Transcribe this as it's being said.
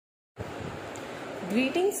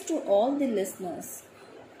Greetings to all the listeners.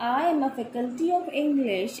 I am a faculty of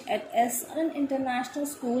English at SRN International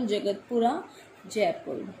School, Jagatpura,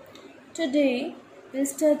 Jaipur. Today, we'll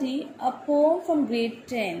study a poem from grade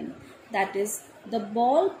 10, that is the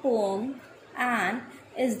Ball poem, and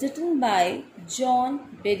is written by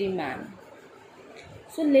John Berryman.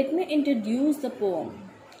 So let me introduce the poem.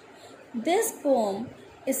 This poem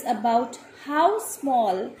is about how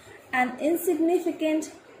small and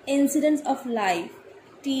insignificant incidents of life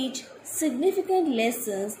teach significant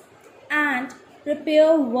lessons and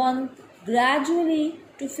prepare one gradually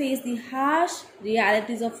to face the harsh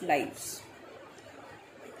realities of life.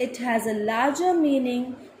 It has a larger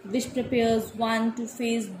meaning which prepares one to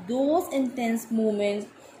face those intense moments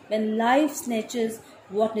when life snatches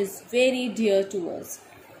what is very dear to us.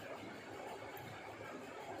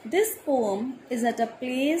 This poem is at a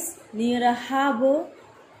place near a harbour.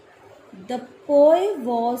 The boy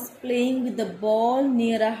was playing with the ball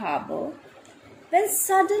near a harbour when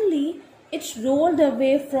suddenly it rolled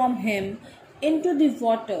away from him into the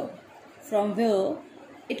water, from where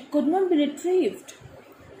it could not be retrieved.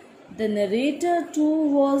 The narrator too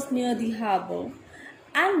was near the harbour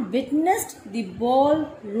and witnessed the ball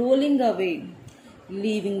rolling away,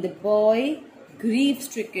 leaving the boy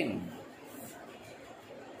grief-stricken.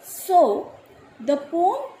 So, the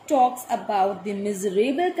poem talks about the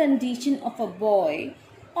miserable condition of a boy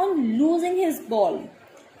on losing his ball.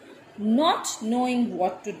 Not knowing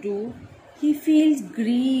what to do, he feels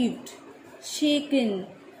grieved, shaken,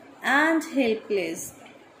 and helpless.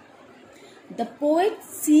 The poet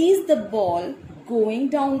sees the ball going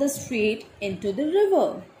down the street into the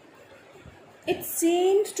river. It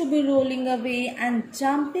seems to be rolling away and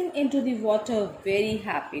jumping into the water very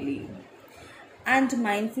happily, and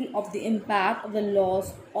mindful of the impact of the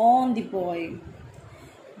loss on the boy.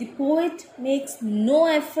 The poet makes no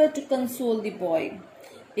effort to console the boy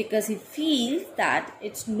because he feels that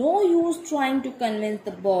it's no use trying to convince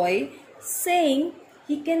the boy, saying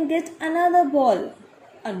he can get another ball,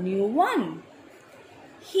 a new one.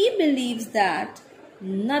 He believes that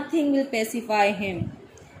nothing will pacify him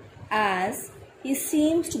as he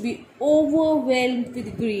seems to be overwhelmed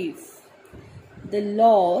with grief. The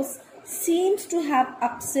loss seems to have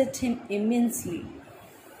upset him immensely.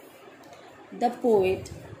 The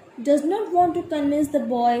poet does not want to convince the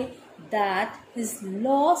boy that his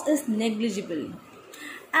loss is negligible,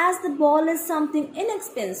 as the ball is something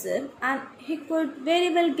inexpensive and he could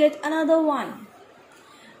very well get another one.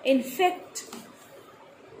 In fact,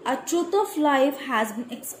 a truth of life has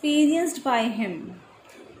been experienced by him.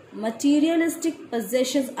 Materialistic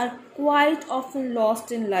possessions are quite often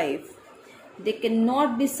lost in life. They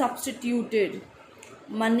cannot be substituted.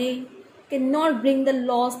 Money cannot bring the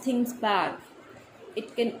lost things back.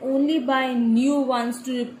 It can only buy new ones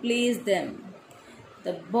to replace them.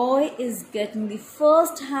 The boy is getting the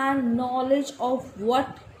first-hand knowledge of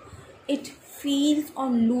what it feels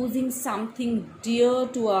on losing something dear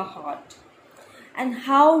to our heart, and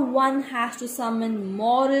how one has to summon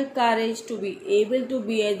moral courage to be able to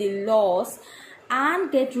bear the loss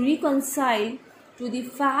and get reconciled to the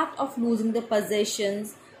fact of losing the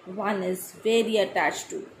possessions one is very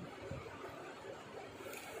attached to.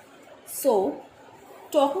 So,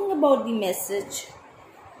 talking about the message,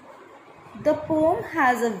 the poem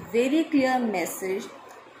has a very clear message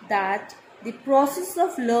that the process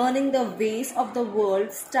of learning the ways of the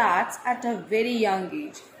world starts at a very young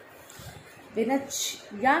age. When a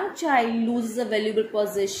young child loses a valuable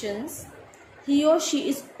possessions, he or she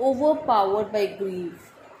is overpowered by grief.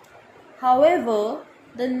 However,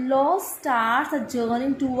 the loss starts a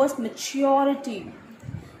journey towards maturity.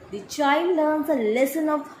 The child learns a lesson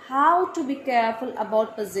of how to be careful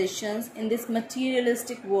about possessions in this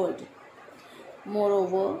materialistic world.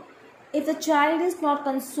 Moreover, if the child is not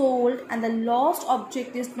consoled and the lost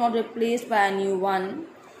object is not replaced by a new one,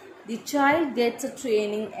 the child gets a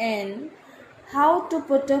training in how to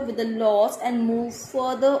put up with the loss and move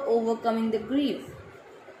further, overcoming the grief.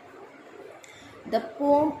 The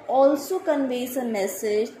poem also conveys a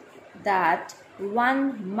message that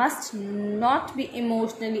one must not be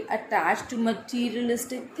emotionally attached to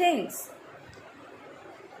materialistic things.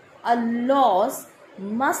 A loss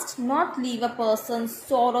must not leave a person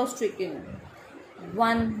sorrow-stricken.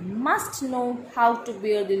 One must know how to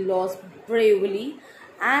bear the loss bravely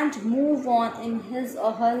and move on in his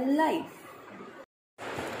or her life.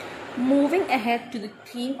 Moving ahead to the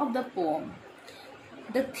theme of the poem.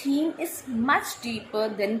 The theme is much deeper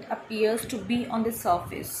than it appears to be on the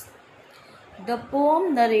surface. The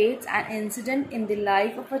poem narrates an incident in the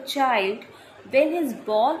life of a child when his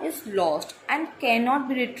ball is lost and cannot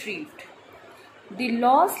be retrieved. The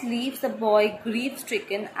loss leaves the boy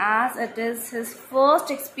grief-stricken as it is his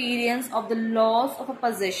first experience of the loss of a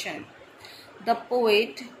possession. The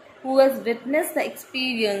poet, who has witnessed the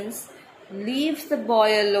experience, leaves the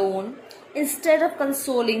boy alone instead of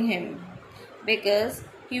consoling him, because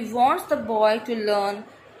he wants the boy to learn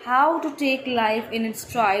how to take life in its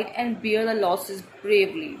stride and bear the losses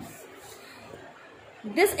bravely.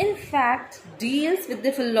 This, in fact, deals with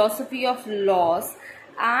the philosophy of loss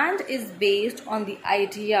and is based on the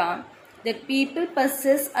idea that people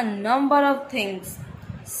possess a number of things,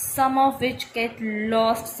 some of which get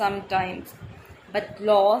lost sometimes. But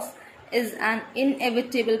loss is an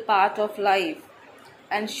inevitable part of life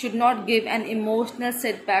and should not give an emotional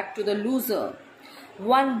setback to the loser.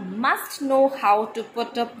 One must know how to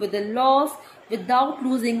put up with the loss without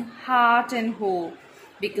losing heart and hope,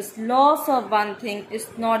 because loss of one thing is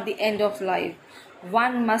not the end of life.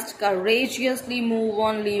 One must courageously move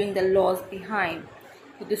on, leaving the loss behind.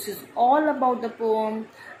 So this is all about the poem.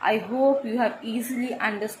 I hope you have easily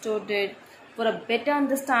understood it. For a better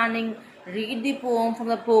understanding, read the poem from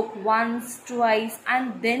the book once, twice,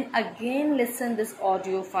 and then again listen this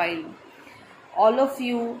audio file. All of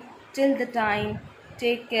you, till the time,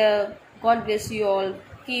 take care. God bless you all.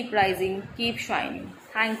 Keep rising, keep shining.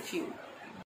 Thank you.